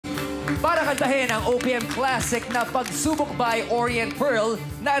Para kantahin ang OPM classic na Pagsubok by Orient Pearl,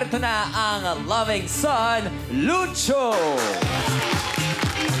 narito na ang loving son, Lucho!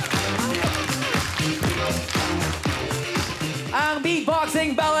 Ang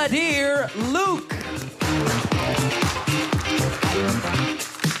beatboxing balladeer, Luke!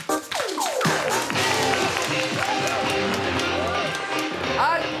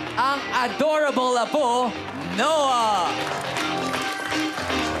 At ang adorable apo, Noah!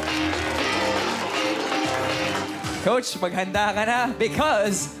 Coach, maghanda ka na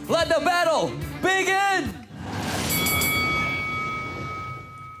because let the battle begin!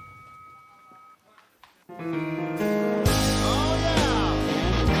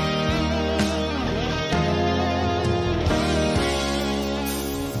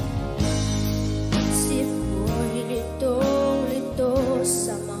 Isip ko'y litong-lito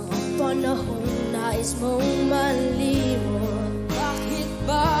sa mga panahong nais mong malimot. Bakit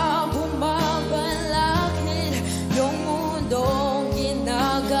ba bumabalakid yung mundong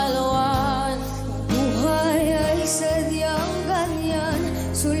ginagalawan? Buhay ay sadyang ganyan,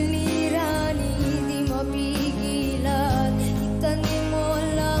 suliranin hindi mapigilan. Itanim mo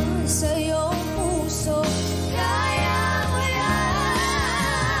lang sa iyong puso, kaya mo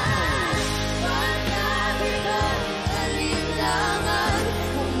yan. Pagkabigat, alinlangan,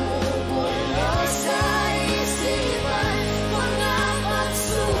 bumubulo sa isipan. Mga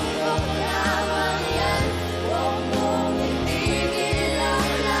pagsubok lamang yan, huwag mong itigil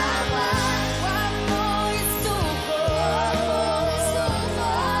ang laban. Huwag mong isuko ang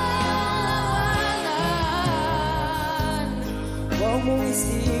labanan. Huwag mong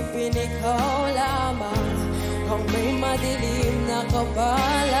isipin ikaw lamang ang may madilim na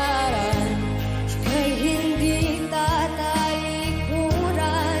kabalaran. Kay hindi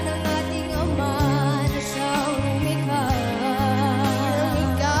tatalikuran ang ating Ama na siyang lumikha. Bilang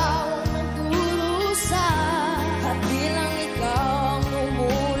ikaw ang nagdurusa at bilang ikaw ang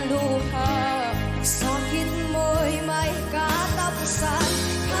lumuluha, ang sakit mo'y may katapusan.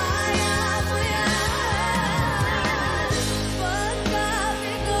 Kaya mo yan.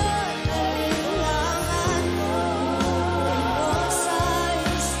 Pagkabigot, alinlangan mo sa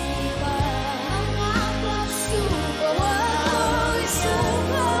isipan. Mga pagsubok, huwag mong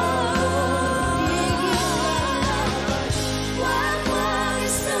isuko. Huwag mong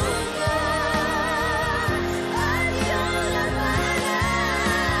isuko ang iyong labanan.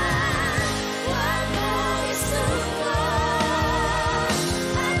 Huwag mong isuko ang iyong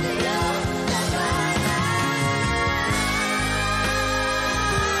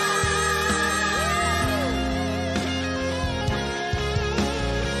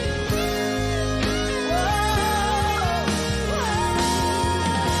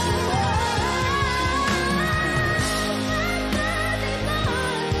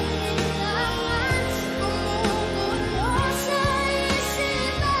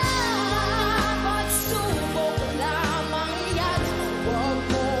pagsubok lamang yan, huwag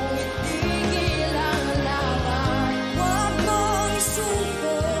mong itigil ang laban. Huwag mong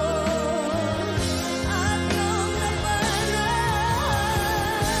isuko ang iyong labanan.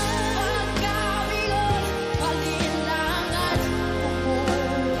 Pagkabigot, alinlangan,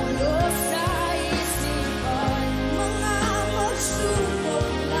 bumubulo sa isipan. Mga pagsubok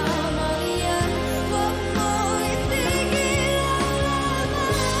lamang yan, huwag mong itigil ang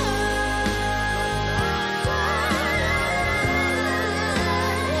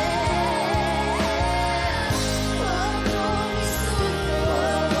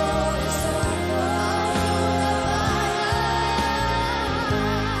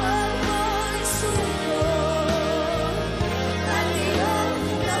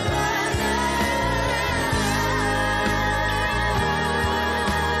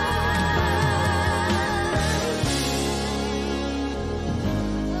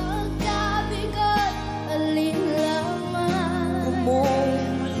Pagkabigat, alinlangan,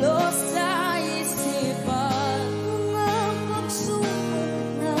 bumubulo sa isipan. Mga pagsubok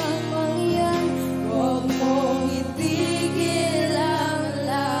lamang yan, huwag mong itigil ang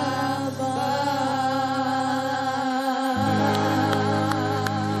laban.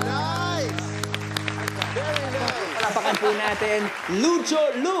 Palapakan po natin, Lucho,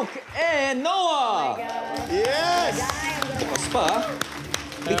 Luke, and Noah! Yes! Tapos pa,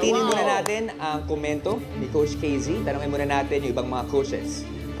 bitinin muna natin ang komento ni Coach KZ. Tanungin muna natin yung ibang mga coaches.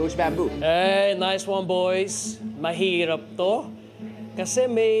 Coach Bamboo. Hey, nice one, boys. Mahirap to. Kasi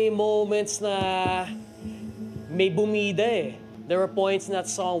may moments na may bumida eh. There were points in that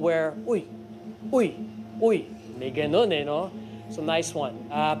song where, uy, may ganun eh, no? So, nice one.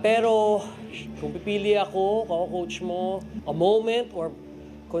 Pero, kung pipili ako, coach mo, a moment or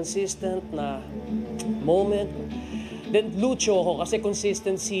consistent na moment. Then Lucho ako kasi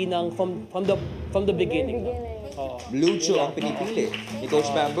consistency ng from the beginning. Lucho ang pinipili ni Coach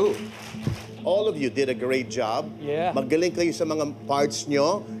Bamboo. All of you did a great job. Yeah. Magaling kayo sa mga parts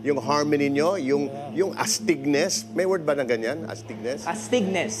nyo, yung harmony nyo, yung astignes. May word ba na ganyan? Astignes?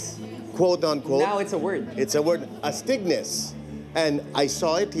 Astignes. Quote unquote. Now it's a word. It's a word, astignes. And I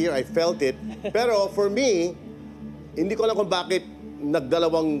saw it here, I felt it. Pero for me, hindi ko alam kung bakit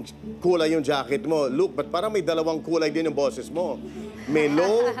nagdalawang kulay yung jacket mo. Look, but parang may dalawang kulay din yung boses mo. May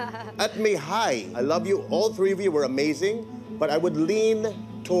low at may high. I love you. All three of you were amazing. But I would lean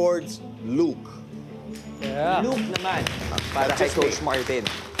towards Luke. Yeah. Luke naman, para kay That's just Coach me. Martin.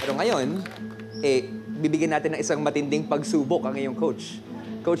 Pero ngayon, bibigyan natin ng isang matinding pagsubok ang iyong coach.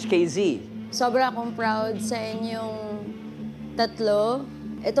 Coach KZ. Sobra akong proud sa inyong tatlo.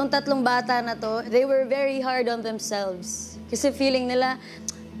 Itong tatlong bata na to, they were very hard on themselves. Kasi feeling nila,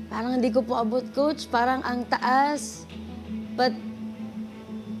 parang hindi ko po abot, coach. Parang ang taas. But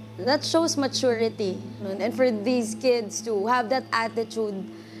that shows maturity. And for these kids to have that attitude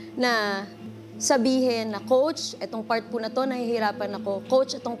na sabihin na, coach, itong part po na to, nahihirapan ako.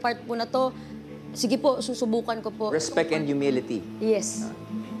 Coach, itong part po na to, sige po, susubukan ko po. Respect and humility. Yes.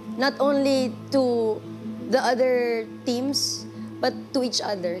 Not only to the other teams, but to each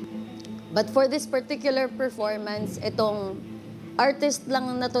other. But for this particular performance, itong artist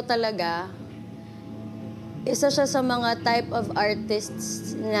lang na to talaga, isa siya sa mga type of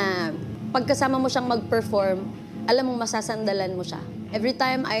artists na pagkasama mo siyang mag-perform, alam mong masasandalan mo siya. Every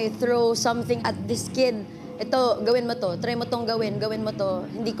time I throw something at this kid, ito, gawin mo to, try mo tong gawin mo to,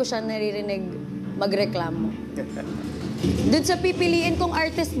 hindi ko siya naririnig magreklamo. Doon sa pipiliin kong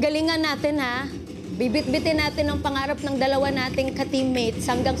artist, galingan natin ha. Bibit-bitin natin ang pangarap ng dalawa nating ka-teammates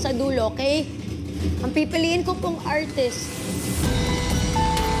hanggang sa dulo, okay? Ang pipiliin ko pong artist,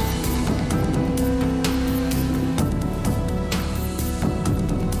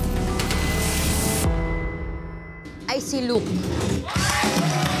 I see Luke.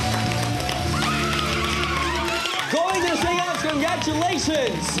 Going to sing out,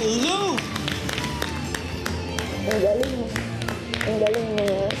 congratulations, Luke! Ang galing mo. Ang galing mo.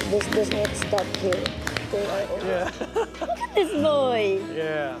 This does not stop here. Yeah. Look at this boy.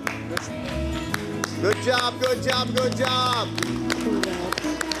 Yeah. Good job, good job, good job!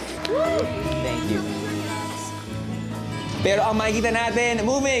 Thank you. Pero ang makikita natin,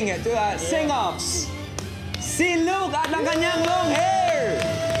 moving to sing-offs, si Luke at ang kanyang long hair!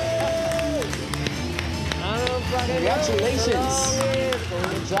 Congratulations!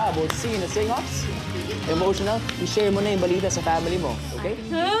 Good job. We'll see you in the sing-offs. Emotional, i-share mo na yung balita sa family mo, okay?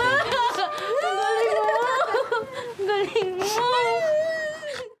 Galing mo.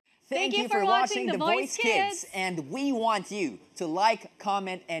 Thank you for watching The Voice Kids. And we want you to like,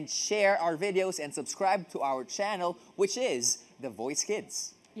 comment, and share our videos and subscribe to our channel, which is The Voice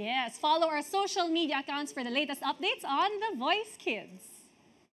Kids. Yes, follow our social media accounts for the latest updates on The Voice Kids.